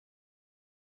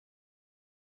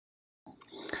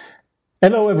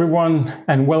Hello everyone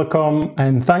and welcome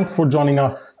and thanks for joining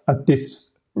us at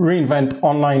this reInvent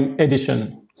online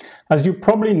edition. As you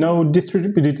probably know,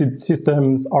 distributed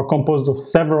systems are composed of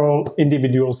several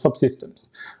individual subsystems,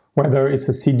 whether it's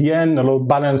a CDN, a load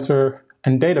balancer,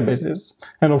 and databases,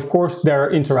 and of course their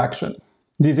interaction.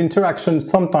 These interactions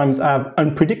sometimes have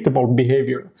unpredictable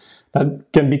behavior that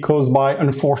can be caused by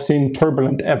unforeseen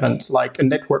turbulent events like a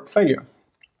network failure.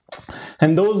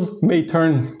 And those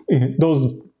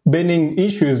benign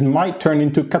issues might turn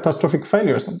into catastrophic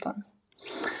failure sometimes.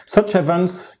 Such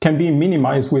events can be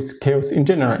minimized with chaos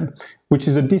engineering, which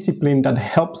is a discipline that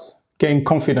helps gain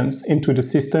confidence into the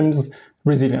system's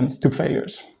resilience to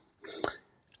failures.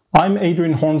 I'm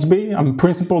Adrian Hornsby. I'm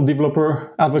Principal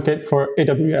Developer Advocate for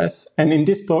AWS, and in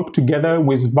this talk, together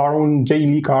with Varun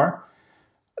Jailikar,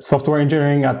 Software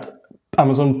Engineering at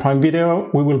Amazon Prime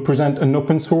Video, we will present an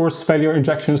open source failure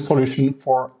injection solution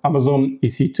for Amazon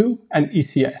EC2 and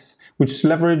ECS, which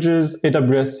leverages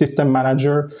AWS System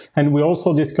Manager, and we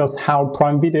also discuss how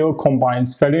Prime Video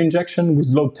combines failure injection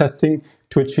with load testing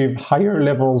to achieve higher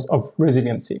levels of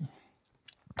resiliency.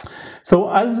 So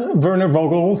as Werner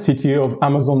Vogel, CTO of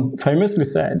Amazon, famously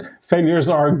said, failures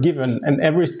are a given and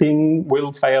everything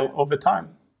will fail over time.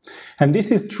 And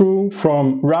this is true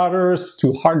from routers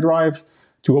to hard drive,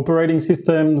 to operating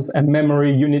systems and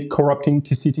memory unit corrupting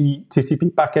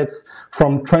TCP packets,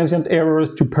 from transient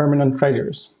errors to permanent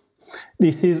failures.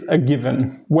 This is a given,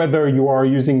 whether you are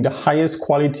using the highest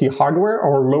quality hardware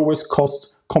or lowest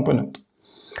cost component.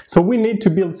 So we need to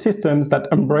build systems that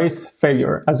embrace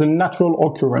failure as a natural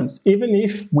occurrence, even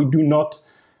if we do not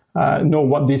know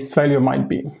what this failure might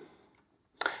be.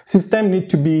 Systems need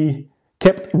to be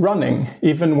kept running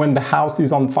even when the house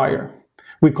is on fire.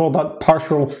 We call that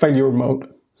partial failure mode.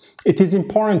 It is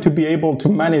important to be able to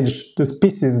manage the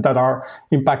pieces that are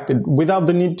impacted without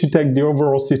the need to take the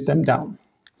overall system down.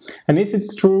 And this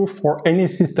is true for any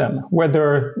system,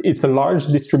 whether it's a large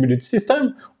distributed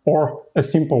system or a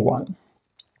simple one.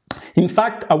 In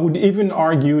fact, I would even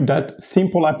argue that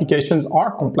simple applications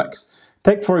are complex.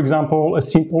 Take, for example, a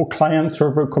simple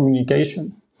client-server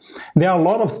communication. There are a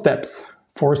lot of steps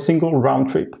for a single round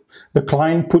trip. The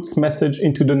client puts message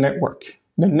into the network.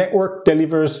 The network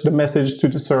delivers the message to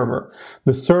the server.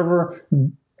 The server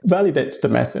validates the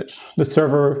message. The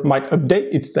server might update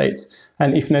its states,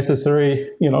 and if necessary,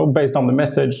 based on the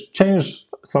message, change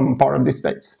some part of the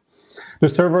states. The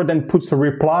server then puts a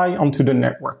reply onto the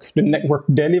network. The network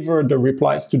delivers the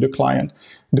replies to the client.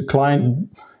 The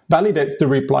client validates the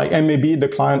reply, and maybe the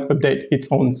client updates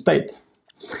its own state.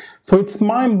 So it's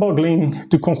mind-boggling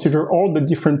to consider all the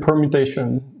different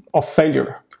permutations of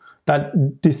failure that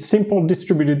this simple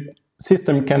distributed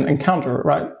system can encounter,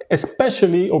 right?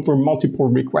 Especially over multiple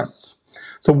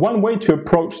requests. So one way to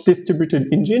approach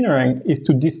distributed engineering is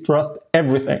to distrust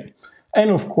everything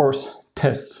and, of course,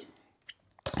 test.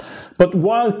 But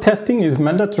while testing is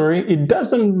mandatory, it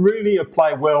doesn't really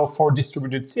apply well for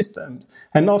distributed systems,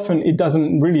 and often it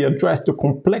doesn't really address the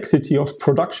complexity of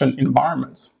production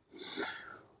environments.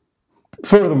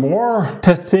 Furthermore,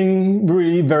 testing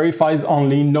really verifies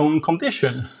only known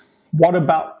conditions. What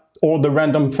about all the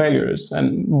random failures?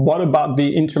 And what about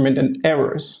the intermittent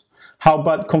errors? How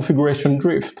about configuration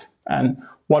drift? And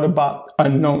what about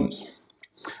unknowns?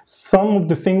 Some of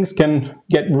the things can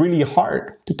get really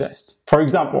hard to test. For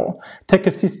example, take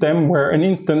a system where an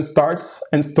instance starts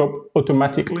and stops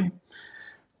automatically.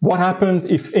 What happens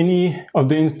if any of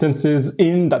the instances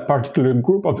in that particular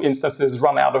group of instances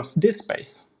run out of disk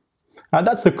space?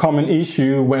 That's a common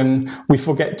issue when we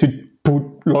forget to put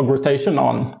log rotation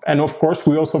on. And of course,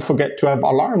 we also forget to have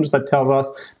alarms that tells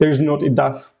us there's not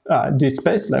enough disk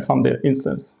space left on the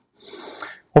instance.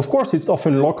 Of course, it's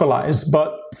often localized,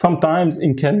 but sometimes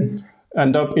it can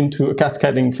end up into a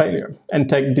cascading failure and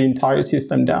take the entire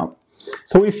system down.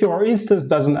 So if your instance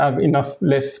doesn't have enough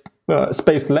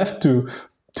space left to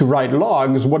write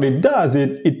logs, what it does,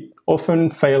 it often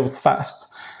fails fast.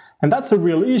 And that's a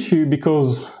real issue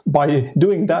because by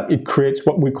doing that, it creates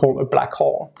what we call a black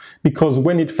hole. Because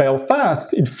when it fails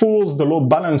fast, it fools the load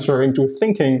balancer into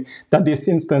thinking that this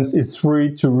instance is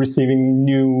free to receiving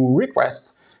new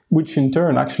requests, which in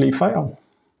turn actually fail.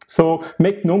 So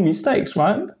make no mistakes,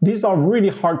 right? These are really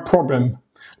hard problems.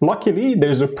 Luckily,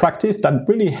 there's a practice that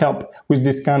really helps with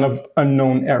this kind of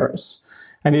unknown errors.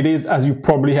 And it is, as you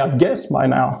probably have guessed by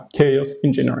now, chaos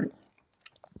engineering.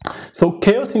 So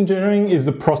chaos engineering is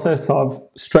the process of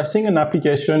stressing an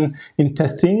application in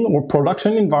testing or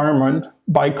production environment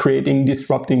by creating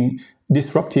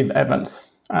disruptive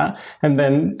events. And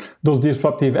then those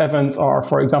disruptive events are,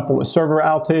 for example, a server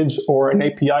outage or an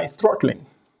API throttling.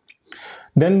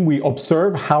 Then we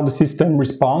observe how the system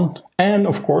responds, and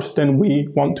of course, then we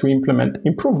want to implement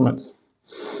improvements.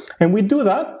 And we do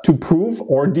that to prove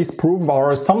or disprove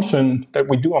our assumption that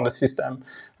we do on the system.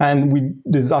 And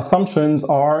these assumptions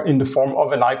are in the form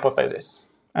of an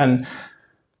hypothesis. And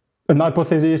an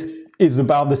hypothesis is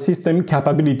about the system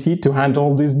capability to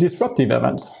handle these disruptive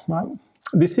events. Right?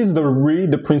 This is really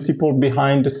the principle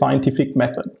behind the scientific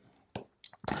method.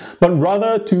 But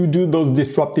rather to do those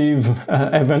disruptive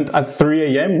events at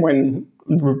 3 a.m. when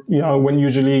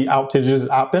usually outages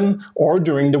happen, or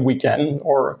during the weekend,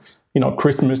 or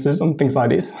Christmases and things like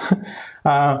this.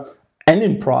 And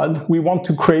in prod, we want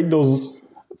to create those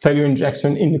failure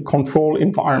injection in a controlled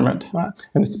environment,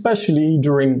 and especially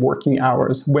during working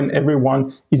hours when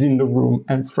everyone is in the room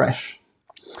and fresh.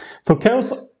 So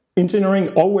chaos engineering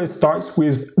always starts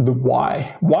with the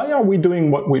why. Why are we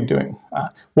doing what we're doing?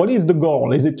 What is the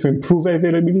goal? Is it to improve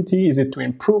availability? Is it to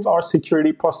improve our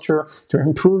security posture? To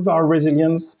improve our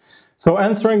resilience? So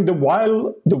answering the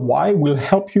why will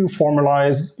help you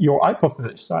formalize your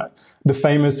hypothesis. The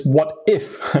famous what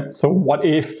if. So what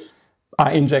if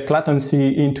I inject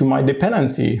latency into my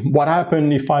dependency? What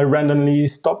happens if I randomly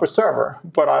stop a server?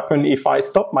 What happens if I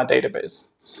stop my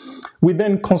database? We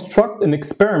then construct an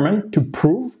experiment to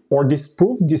prove or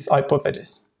disprove this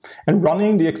hypothesis. And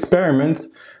running the experiment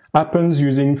happens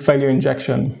using failure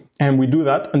injection. And we do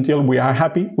that until we are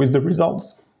happy with the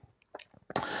results.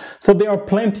 So there are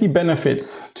plenty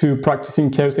benefits to practicing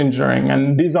chaos engineering,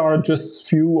 and these are just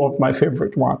few of my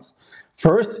favorite ones.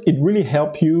 First, it really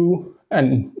helps you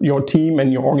and your team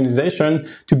and your organization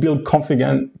to build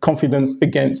confidence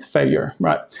against failure,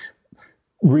 right?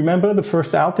 Remember the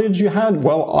first outage you had?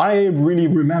 Well, I really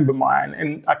remember mine,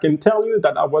 and I can tell you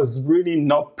that I was really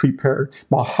not prepared.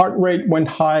 My heart rate went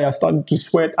high, I started to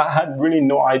sweat, I had really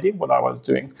no idea what I was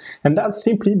doing. And that's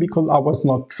simply because I was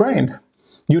not trained.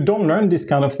 You don't learn these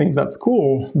kind of things at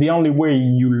school. The only way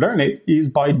you learn it is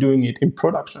by doing it in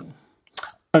production,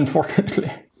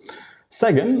 unfortunately.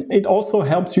 Second, it also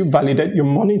helps you validate your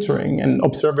monitoring and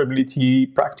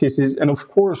observability practices, and of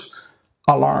course,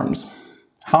 alarms.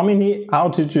 How many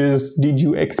outages did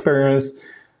you experience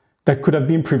that could have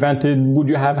been prevented? Would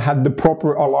you have had the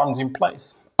proper alarms in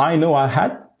place? I know I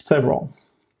had several.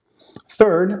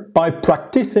 Third, by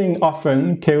practicing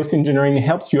often, chaos engineering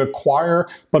helps you acquire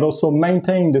but also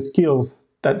maintain the skills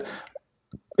that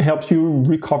helps you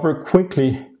recover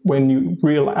quickly when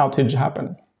real outage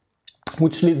happen.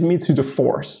 Which leads me to the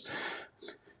fourth.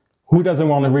 Who doesn't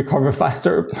want to recover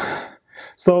faster?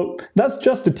 So that's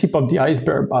just the tip of the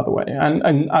iceberg, by the way.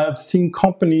 And I've seen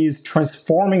companies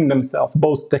transforming themselves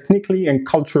both technically and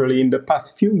culturally in the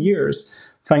past few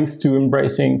years, thanks to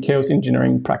embracing chaos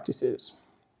engineering practices.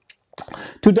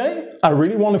 Today, I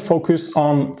really want to focus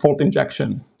on fault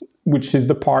injection, which is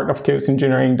the part of chaos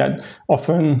engineering that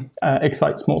often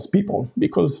excites most people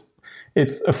because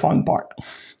it's a fun part.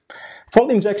 Fault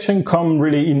injection come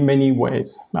really in many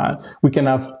ways. We can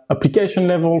have application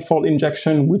level fault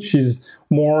injection, which is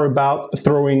more about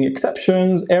throwing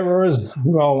exceptions, errors.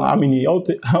 Well, how many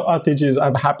outages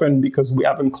have happened because we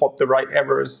haven't caught the right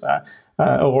errors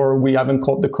or we haven't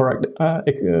caught the correct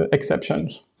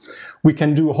exceptions. We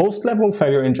can do host level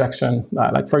failure injection,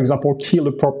 like for example, kill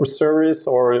a proper service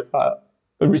or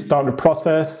restart a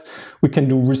process. We can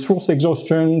do resource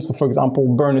exhaustion. So for example,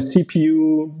 burn a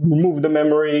CPU, remove the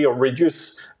memory or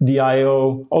reduce the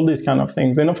IO, all these kind of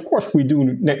things. And of course, we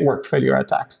do network failure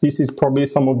attacks. This is probably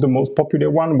some of the most popular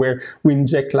one where we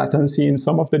inject latency in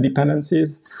some of the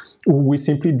dependencies. We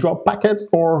simply drop packets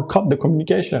or cut the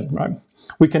communication, right?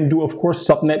 We can do, of course,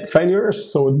 subnet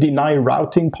failures, so deny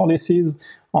routing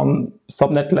policies on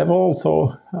subnet level.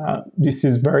 So this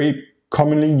is very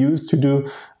commonly used to do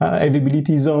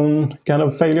availability zone kind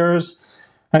of failures.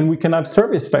 And we can have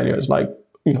service failures like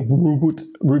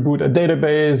reboot a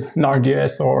database, an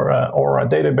RDS or a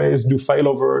database, do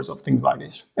failovers of things like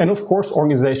this. And of course,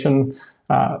 organization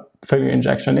failure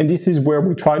injection. And this is where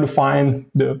we try to find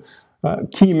the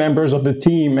key members of the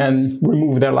team and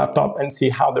remove their laptop and see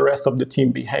how the rest of the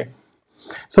team behave.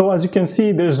 So as you can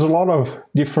see, there's a lot of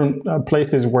different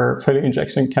places where failure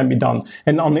injection can be done.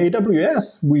 And on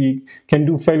AWS, we can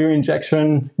do failure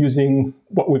injection using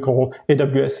what we call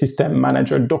AWS System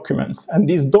Manager documents. And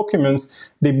these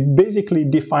documents, they basically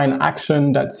define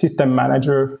action that System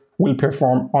Manager will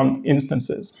perform on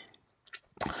instances.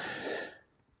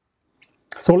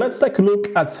 So let's take a look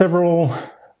at several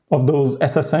of those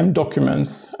SSM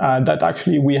documents that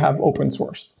actually we have open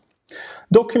sourced.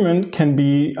 Document can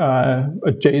be a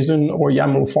JSON or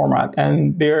YAML format,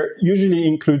 and they usually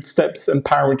include steps and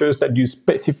parameters that you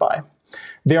specify.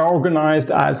 They are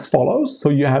organized as follows. So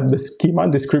you have the schema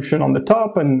description on the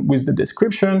top, and with the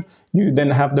description, you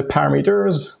then have the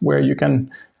parameters where you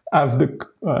can have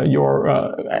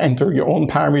enter your own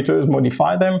parameters,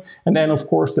 modify them, and then of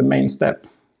course the main step.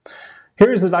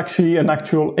 Here is actually an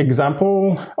actual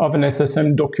example of an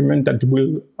SSM document that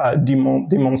we'll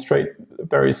demonstrate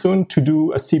very soon to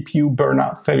do a CPU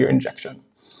burnout failure injection.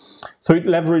 So it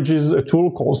leverages a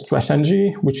tool called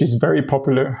StressNG, which is very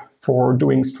popular for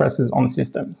doing stresses on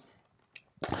systems.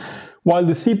 While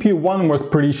the CPU one was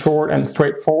pretty short and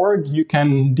straightforward, you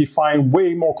can define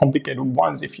way more complicated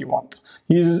ones if you want.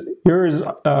 Here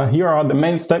are the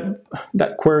main steps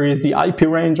that queries the IP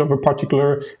range of a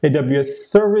particular AWS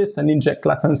service and inject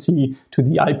latency to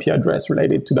the IP address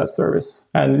related to that service,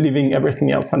 and leaving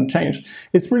everything else unchanged.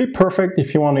 It's really perfect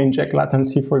if you want to inject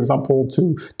latency, for example,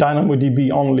 to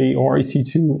DynamoDB only or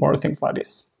EC2 or things like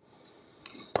this.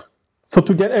 So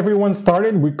to get everyone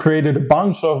started, we created a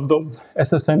bunch of those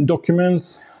SSM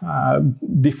documents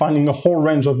defining a whole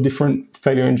range of different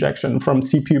failure injection, from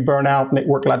CPU burnout,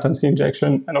 network latency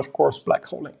injection, and of course black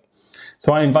holing.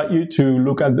 So I invite you to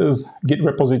look at this Git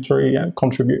repository and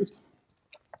contribute.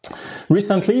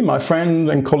 Recently, my friend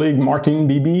and colleague Martin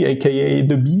Beebe, aka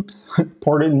The Beeps,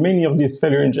 ported many of these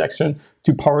failure injection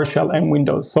to PowerShell and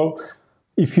Windows. So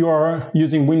if you are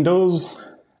using Windows,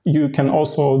 you can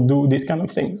also do these kind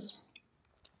of things.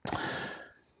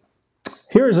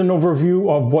 Here is an overview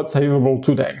of what's available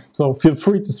today. So feel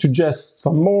free to suggest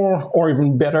some more, or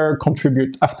even better,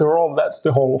 contribute. After all, that's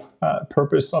the whole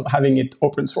purpose of having it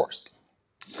open sourced.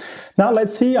 Now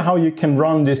let's see how you can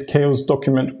run this chaos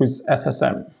document with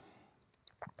SSM.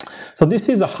 So this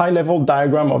is a high-level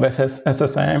diagram of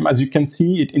SSM. As you can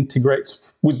see, it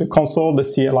integrates with the console, the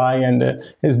CLI, and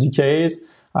the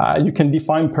SDKs. You can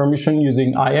define permission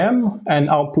using IAM and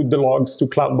output the logs to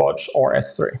CloudWatch or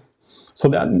S3. So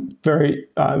that's very,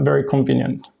 very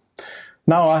convenient.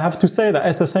 Now, I have to say that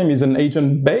SSM is an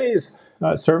agent-based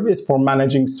service for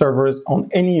managing servers on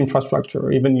any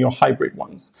infrastructure, even your hybrid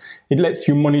ones. It lets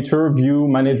you monitor, view,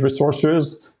 manage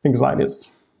resources, things like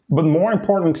this. But more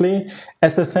importantly,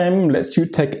 SSM lets you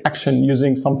take action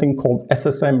using something called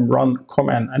SSM run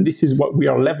command. And this is what we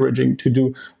are leveraging to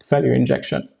do failure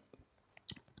injection.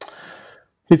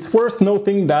 It's worth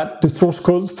noting that the source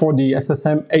code for the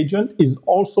SSM agent is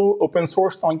also open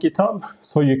sourced on GitHub,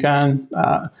 so you can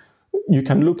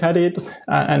look at it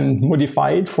and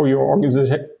modify it for your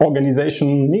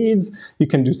organizational needs. You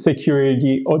can do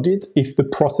security audit if the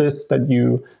process that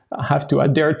you have to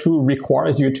adhere to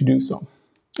requires you to do so.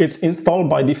 It's installed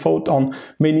by default on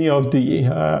many of the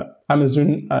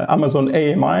Amazon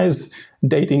AMIs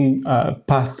dating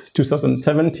past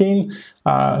 2017.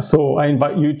 So I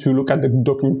invite you to look at the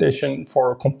documentation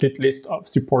for a complete list of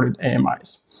supported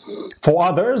AMIs. For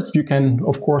others, you can,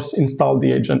 of course, install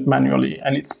the agent manually,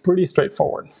 and it's pretty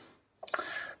straightforward.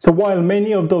 So while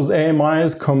many of those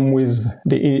AMIs come with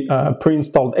the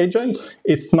pre-installed agent,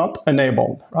 it's not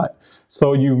enabled, right?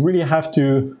 So you really have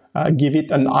to give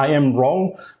it an IAM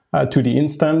role to the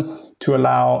instance to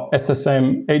allow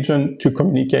SSM agent to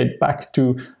communicate back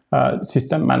to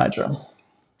system manager.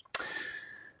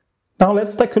 Now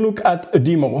let's take a look at a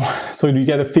demo so you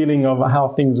get a feeling of how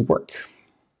things work.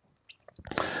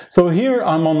 So here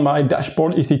I'm on my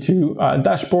dashboard, EC2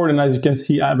 dashboard, and as you can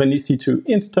see, I have an EC2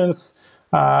 instance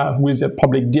with a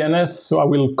public DNS. So I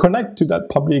will connect to that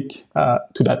public,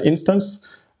 to that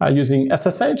instance using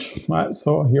SSH. Right?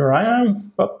 So here I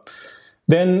am.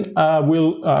 Then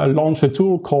we'll launch a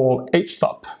tool called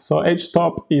HStop. So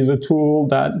HStop is a tool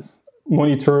that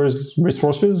monitors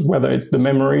resources, whether it's the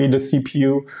memory, the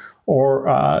CPU, or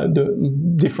the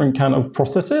different kind of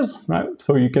processes, right?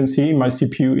 So you can see my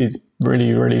CPU is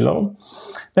really, really low.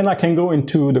 Then I can go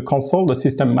into the console, the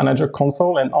system manager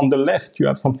console, and on the left you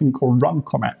have something called run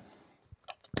command.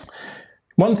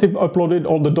 Once you've uploaded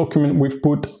all the documents we've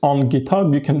put on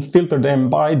GitHub, you can filter them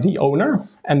by the owner,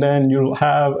 and then you'll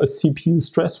have a CPU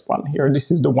stress one here.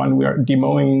 This is the one we are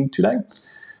demoing today.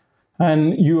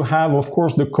 And you have, of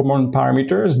course, the common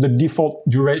parameters. The default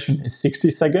duration is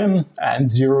 60 seconds and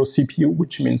 0 CPU,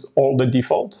 which means all the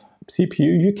default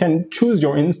CPU. You can choose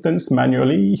your instance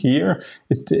manually here.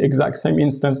 It's the exact same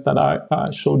instance that I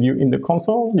showed you in the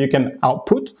console. You can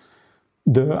output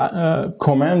the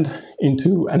command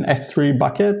into an S3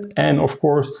 bucket and, of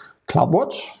course,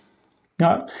 CloudWatch.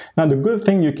 Now, the good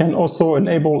thing, you can also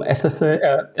enable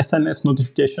SNS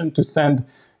notification to send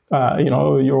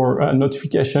your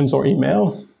notifications or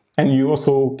email, and you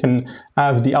also can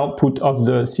have the output of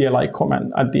the CLI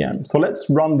command at the end. So let's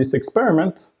run this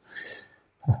experiment,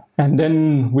 And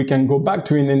then we can go back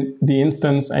to the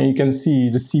instance, and you can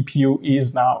see the CPU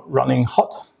is now running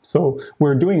hot. So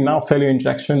we're doing now failure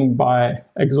injection by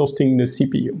exhausting the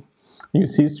CPU. You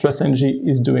see StressNG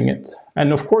is doing it.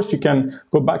 And of course, you can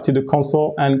go back to the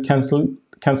console and cancel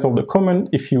the command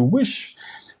if you wish.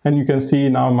 And you can see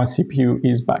now my CPU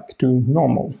is back to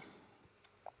normal.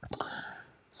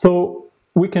 So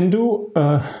we can do,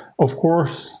 of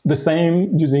course, the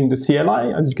same using the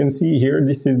CLI. As you can see here,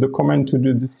 this is the command to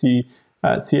do the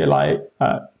CLI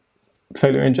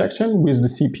failure injection with the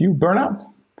CPU burnout.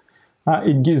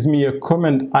 It gives me a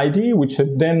command ID, which I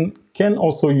then can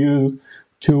also use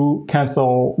to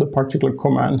cancel the particular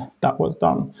command that was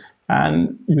done.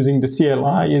 And using the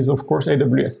CLI is, of course,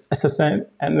 AWS SSM,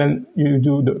 and then you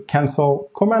do the cancel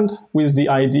command with the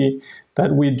ID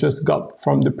that we just got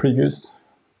from the previous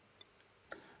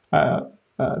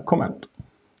command.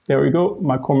 There we go,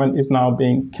 my command is now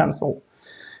being cancelled.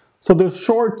 So the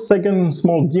short second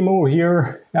small demo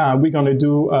here, we're going to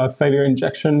do a failure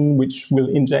injection which will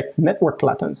inject network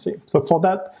latency. So for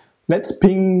that, let's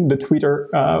ping the Twitter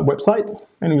website,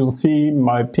 and you'll see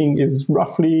my ping is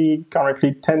roughly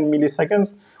currently 10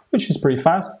 milliseconds, which is pretty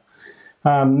fast.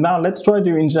 Now let's try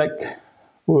to inject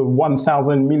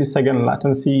 1000 millisecond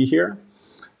latency here.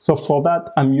 So for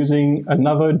that, I'm using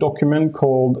another document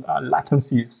called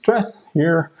latency stress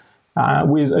here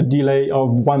with a delay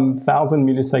of 1000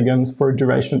 milliseconds for a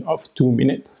duration of 2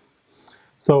 minutes.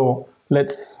 So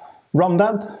let's run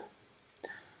that.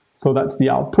 So that's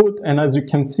the output. And as you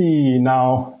can see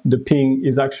now, the ping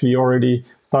is actually already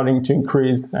starting to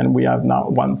increase, and we have now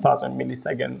 1000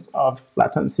 milliseconds of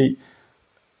latency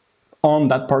on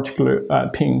that particular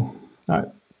ping.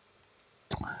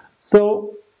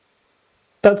 So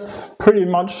that's pretty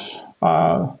much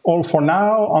all for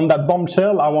now. On that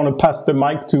bombshell, I want to pass the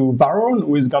mic to Varun,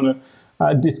 who is going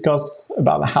to discuss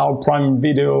about how Prime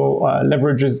Video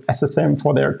leverages SSM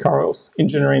for their Karos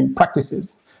engineering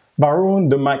practices. Varun,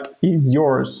 the mic is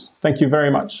yours. Thank you very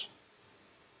much.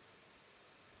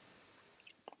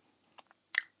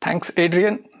 Thanks,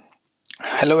 Adrian.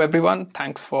 Hello, everyone.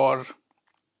 Thanks for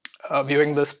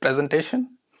viewing this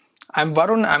presentation. I'm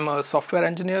Varun. I'm a software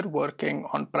engineer working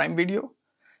on Prime Video.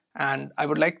 And I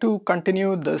would like to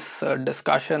continue this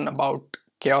discussion about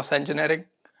chaos engineering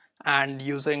and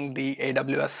using the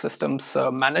AWS Systems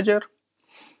Manager.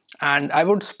 And I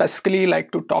would specifically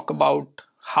like to talk about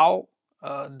how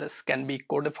this can be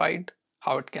codified,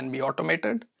 how it can be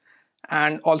automated,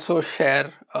 and also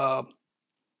share a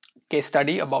case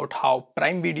study about how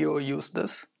Prime Video used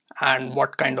this and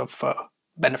what kind of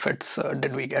benefits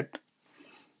did we get.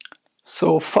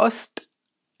 So first,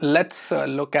 let's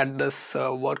look at this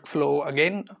workflow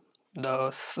again,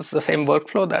 the same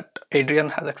workflow that Adrian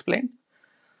has explained.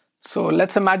 So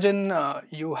let's imagine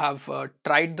you have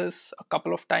tried this a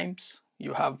couple of times.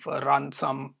 You have run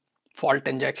some fault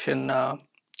injection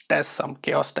tests, some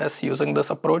chaos tests using this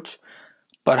approach,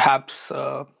 perhaps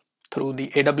through the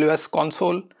AWS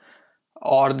console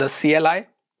or the CLI.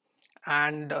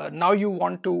 And now you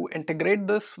want to integrate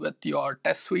this with your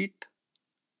test suite.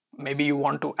 Maybe you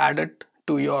want to add it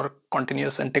to your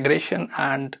continuous integration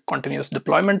and continuous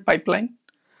deployment pipeline.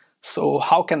 So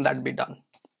how can that be done?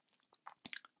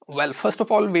 Well, first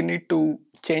of all, we need to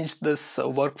change this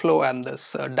workflow and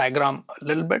this diagram a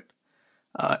little bit.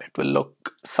 It will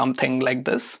look something like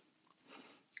this.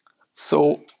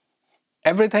 So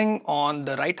everything on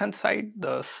the right hand side,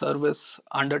 the service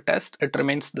under test, it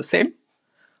remains the same.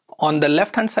 On the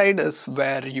left hand side is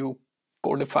where you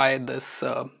codify this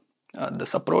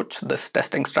this approach, this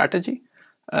testing strategy,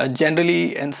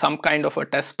 generally in some kind of a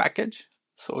test package.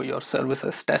 So your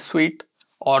services test suite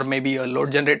or maybe a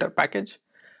load generator package.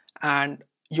 And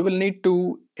you will need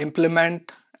to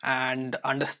implement and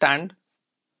understand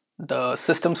the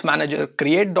Systems Manager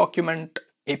create document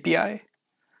API,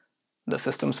 the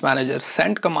Systems Manager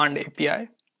send command API,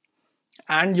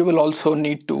 and you will also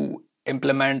need to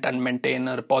implement and maintain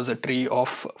a repository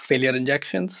of failure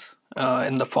injections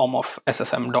in the form of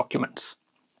SSM documents.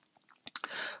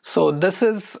 So this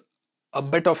is a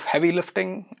bit of heavy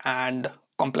lifting and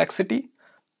complexity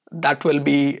that will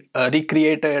be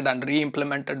recreated and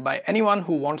re-implemented by anyone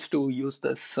who wants to use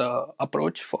this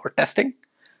approach for testing.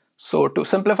 So to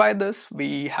simplify this,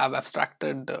 we have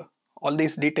abstracted all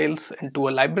these details into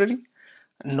a library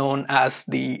known as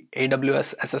the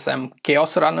AWS SSM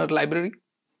Chaos Runner library.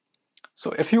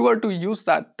 So if you were to use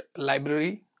that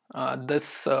library,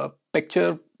 this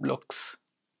picture looks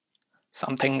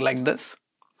something like this.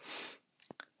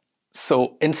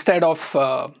 So instead of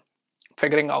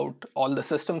figuring out all the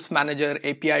Systems Manager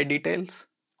API details,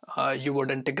 you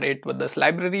would integrate with this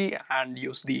library and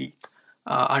use the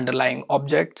underlying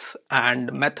objects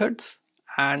and methods,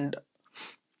 and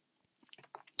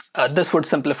this would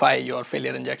simplify your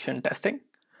failure injection testing.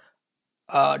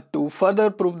 To further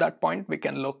prove that point, we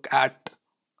can look at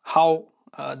how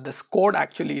this code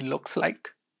actually looks like.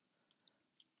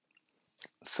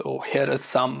 So here is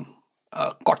some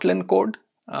Kotlin code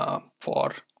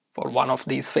for one of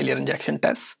these failure injection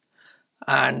tests.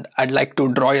 And I'd like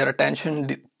to draw your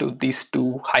attention to these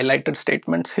two highlighted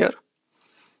statements here.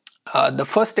 The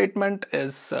first statement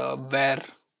is where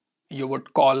you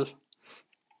would call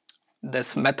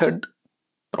this method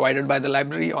provided by the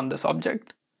library on this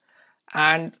object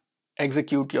and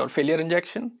execute your failure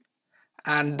injection.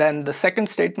 And then the second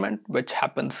statement, which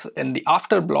happens in the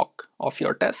after block of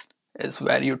your test, is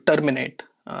where you terminate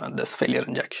this failure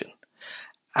injection.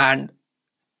 And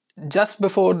just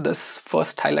before this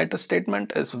first highlighted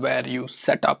statement is where you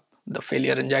set up the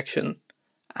failure injection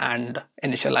and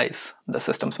initialize the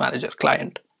systems manager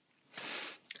client.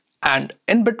 And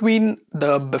in between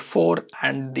the before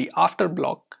and the after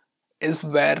block is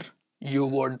where you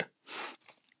would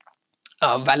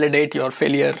validate your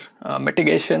failure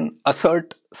mitigation,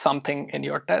 assert something in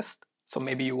your test. So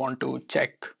maybe you want to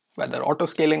check whether auto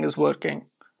scaling is working.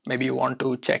 Maybe you want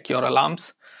to check your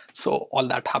alarms. So all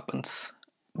that happens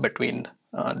between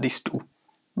these two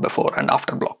before and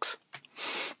after blocks.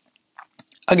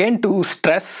 Again, to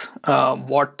stress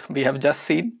what we have just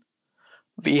seen,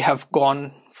 we have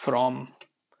gone from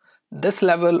this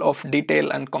level of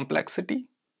detail and complexity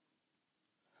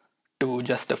to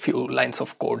just a few lines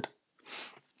of code.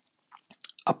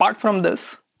 Apart from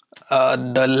this,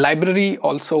 the library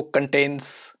also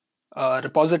contains a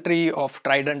repository of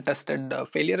tried and tested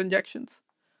failure injections.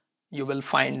 You will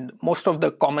find most of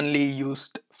the commonly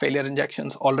used failure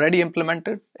injections already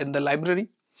implemented in the library.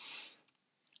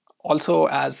 Also,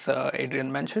 as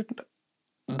Adrian mentioned,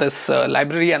 this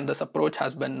library and this approach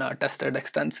has been tested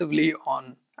extensively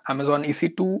on Amazon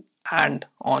EC2 and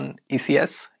on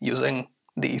ECS using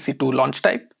the EC2 launch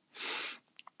type.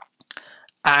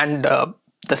 And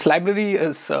this library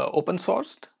is open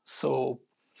sourced, so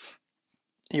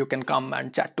you can come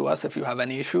and chat to us if you have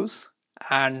any issues,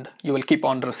 and you will keep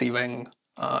on receiving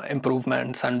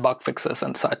improvements and bug fixes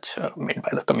and such made by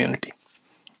the community.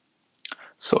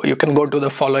 So you can go to the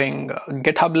following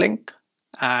GitHub link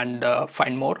and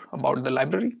find more about the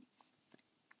library.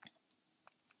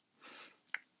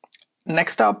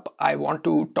 Next up, I want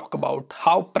to talk about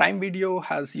how Prime Video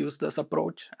has used this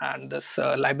approach and this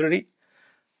library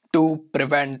to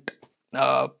prevent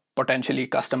potentially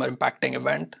customer impacting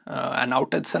event, an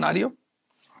outage scenario.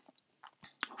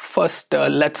 First,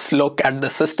 let's look at the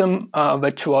system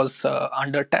which was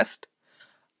under test.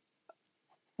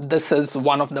 This is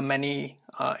one of the many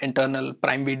internal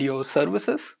Prime Video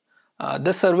services.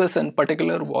 This service in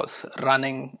particular was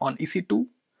running on EC2,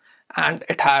 and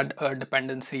it had a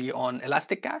dependency on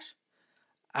Elasticache.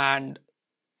 And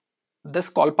this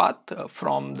call path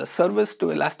from the service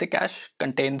to Elasticache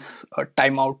contains a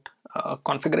timeout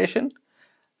configuration.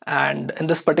 And in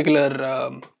this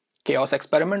particular chaos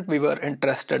experiment, we were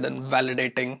interested in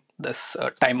validating this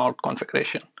timeout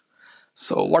configuration.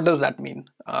 So what does that mean?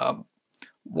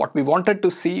 What we wanted to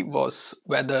see was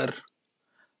whether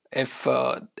if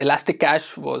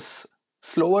Elasticache was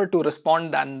slower to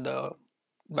respond than the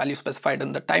value specified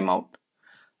in the timeout,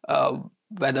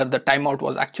 whether the timeout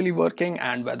was actually working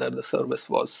and whether the service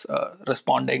was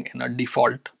responding in a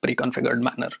default pre-configured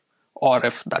manner, or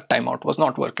if that timeout was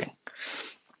not working.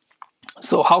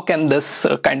 So how can this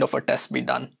kind of a test be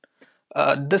done?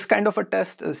 This kind of a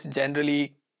test is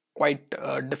generally quite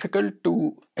difficult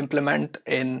to implement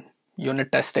in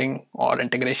unit testing or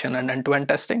integration and end-to-end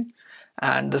testing.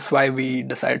 And this is why we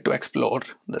decided to explore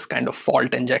this kind of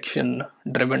fault injection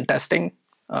driven testing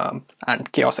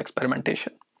and chaos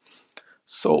experimentation.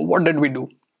 So what did we do?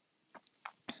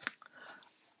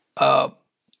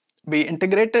 We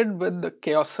integrated with the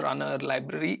chaos runner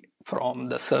library from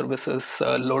the services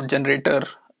load generator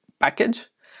package.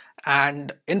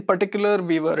 And in particular,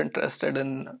 we were interested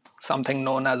in something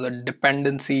known as a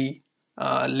dependency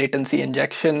latency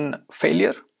injection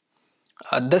failure.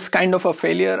 This kind of a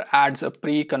failure adds a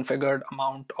pre-configured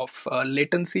amount of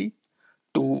latency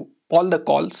to all the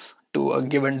calls to a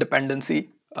given dependency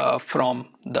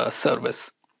from the service.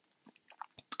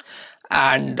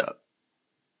 And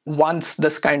once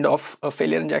this kind of a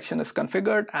failure injection is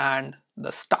configured and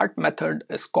the start method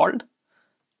is called,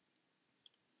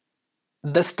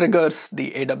 this triggers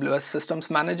the AWS Systems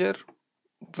Manager,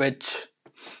 which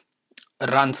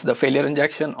runs the failure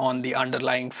injection on the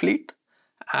underlying fleet,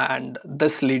 and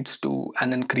this leads to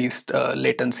an increased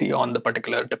latency on the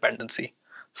particular dependency.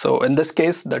 So in this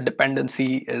case, the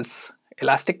dependency is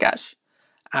elastic cache,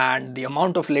 and the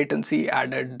amount of latency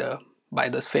added by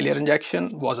this failure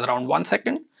injection was around 1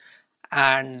 second,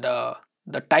 and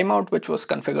the timeout which was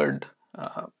configured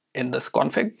in this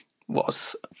config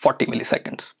was 40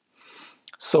 milliseconds.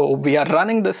 So we are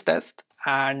running this test,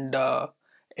 and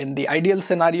in the ideal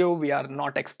scenario, we are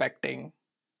not expecting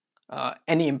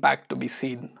any impact to be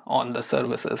seen on the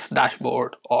service's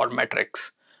dashboard or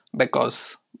metrics,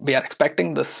 because we are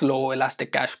expecting the slow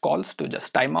elastic cache calls to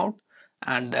just time out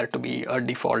and there to be a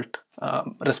default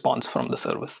response from the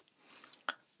service.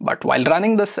 But while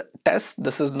running this test,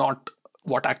 this is not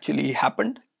what actually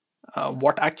happened.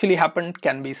 What actually happened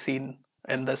can be seen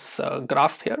in this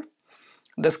graph here.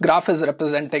 This graph is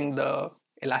representing the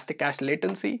elastic cache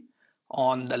latency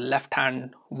on the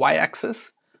left-hand y-axis.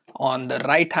 On the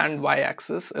right-hand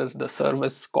y-axis is the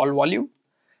service call volume,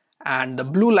 and the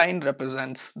blue line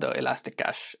represents the elastic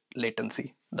cache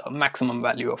latency, the maximum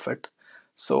value of it.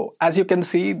 So as you can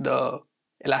see, the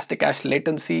elastic cache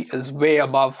latency is way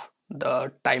above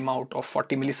the timeout of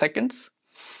 40 milliseconds.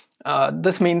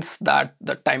 This means that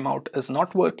the timeout is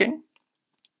not working.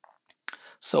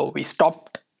 So we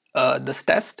stopped this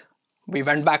test. We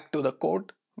went back to the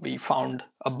code. We found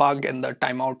a bug in the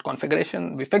timeout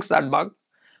configuration. We fixed that bug.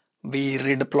 We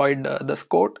redeployed this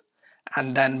code,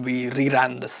 and then we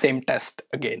reran the same test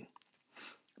again.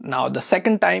 Now the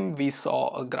second time we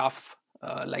saw a graph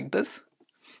like this,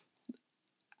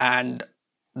 and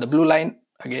the blue line,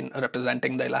 again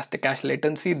representing the elastic cache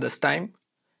latency, this time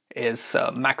is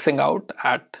maxing out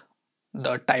at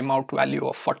the timeout value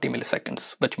of 40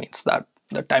 milliseconds, which means that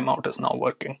the timeout is now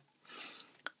working.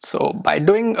 So by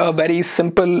doing a very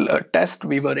simple test,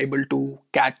 we were able to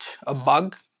catch a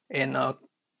bug in a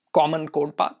common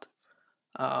code path.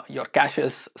 Your cache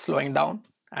is slowing down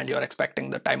and you're expecting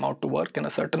the timeout to work in a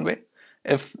certain way.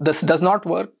 If this does not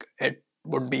work, it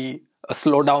would be a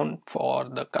slowdown for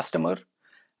the customer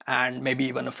and maybe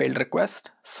even a failed request.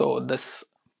 So this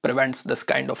prevents this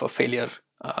kind of a failure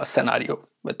scenario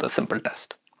with a simple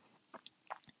test.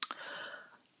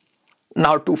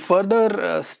 Now, to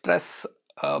further stress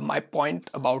my point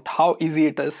about how easy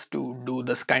it is to do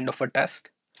this kind of a test,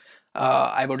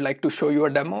 I would like to show you a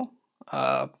demo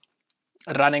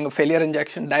running a failure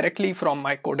injection directly from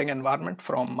my coding environment,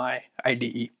 from my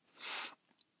IDE.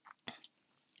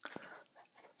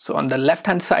 So on the left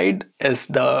hand side is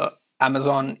the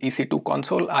Amazon EC2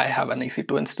 console. I have an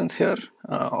EC2 instance here.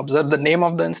 Observe the name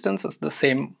of the instance is the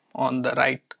same on the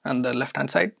right and the left hand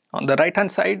side. On the right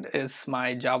hand side is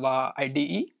my Java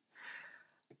IDE,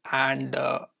 and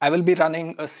I will be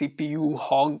running a CPU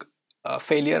hog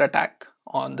failure attack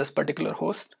on this particular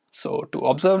host. So to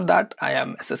observe that, I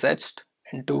am SSH'd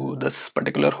into this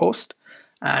particular host,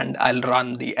 and I'll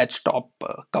run the htop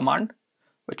command,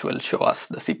 which will show us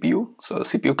the CPU. So the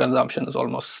CPU consumption is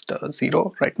almost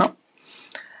 0 right now.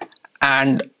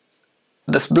 And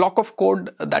this block of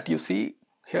code that you see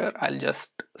here, I'll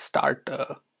just start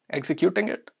executing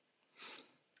it.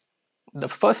 The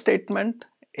first statement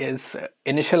is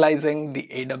initializing the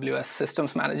AWS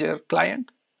Systems Manager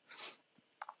client.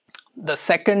 The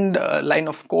second line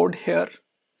of code here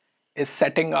is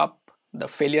setting up the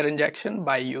failure injection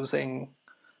by using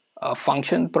a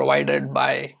function provided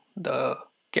by the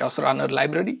Chaos Runner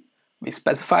library. We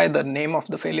specify the name of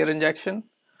the failure injection,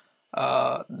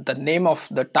 the name of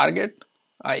the target,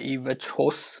 i.e. which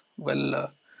host will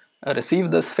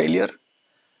receive this failure,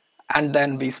 and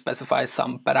then we specify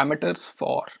some parameters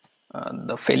for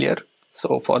the failure.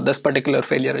 So for this particular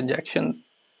failure injection,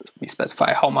 we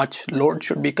specify how much load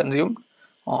should be consumed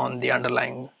on the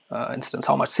underlying instance,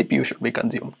 how much CPU should be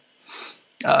consumed.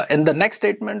 In the next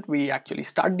statement, we actually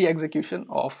start the execution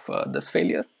of this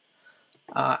failure.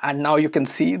 And now you can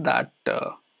see that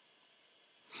the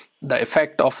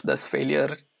effect of this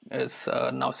failure is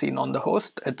now seen on the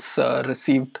host. It's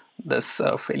received this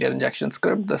failure injection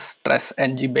script, the stress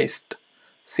ng based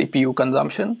CPU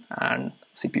consumption, and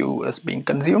CPU is being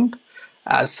consumed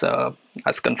as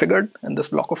configured in this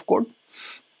block of code.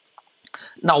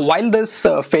 Now, while this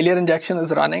failure injection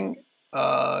is running,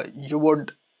 you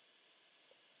would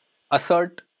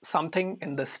assert something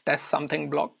in this test something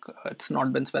block. It's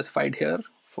not been specified here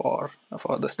for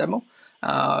this demo.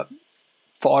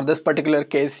 For this particular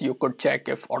case, you could check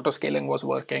if auto-scaling was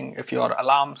working, if your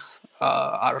alarms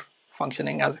are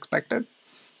functioning as expected.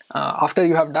 After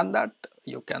you have done that,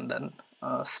 you can then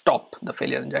stop the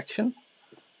failure injection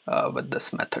with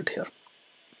this method here.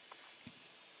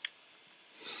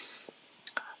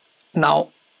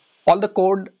 Now, all the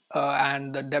code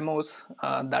and the demos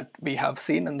that we have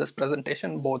seen in this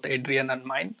presentation, both Adrian and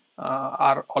mine,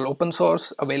 are all open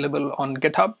source, available on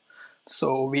GitHub.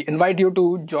 So we invite you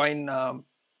to join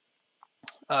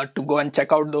to go and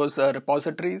check out those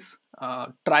repositories,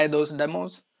 try those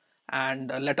demos,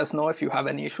 and let us know if you have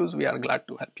any issues. We are glad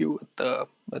to help you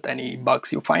with any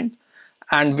bugs you find.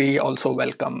 And we also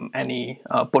welcome any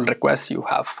pull requests you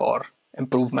have for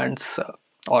improvements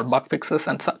or bug fixes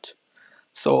and such.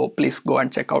 So please go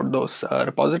and check out those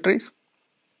repositories.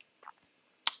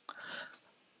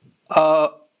 A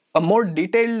more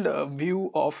detailed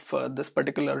view of this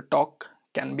particular talk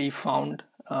can be found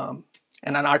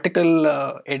in an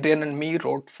article Adrian and me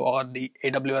wrote for the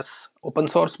AWS open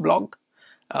source blog.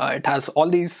 It has all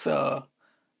these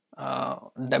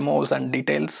demos and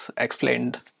details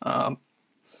explained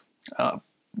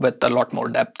with a lot more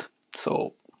depth.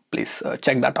 So please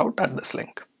check that out at this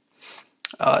link.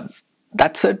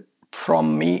 That's it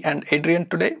from me and Adrian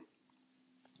today.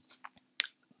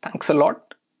 Thanks a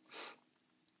lot.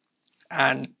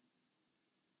 And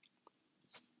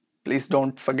please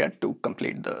don't forget to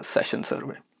complete the session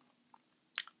survey.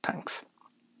 Thanks.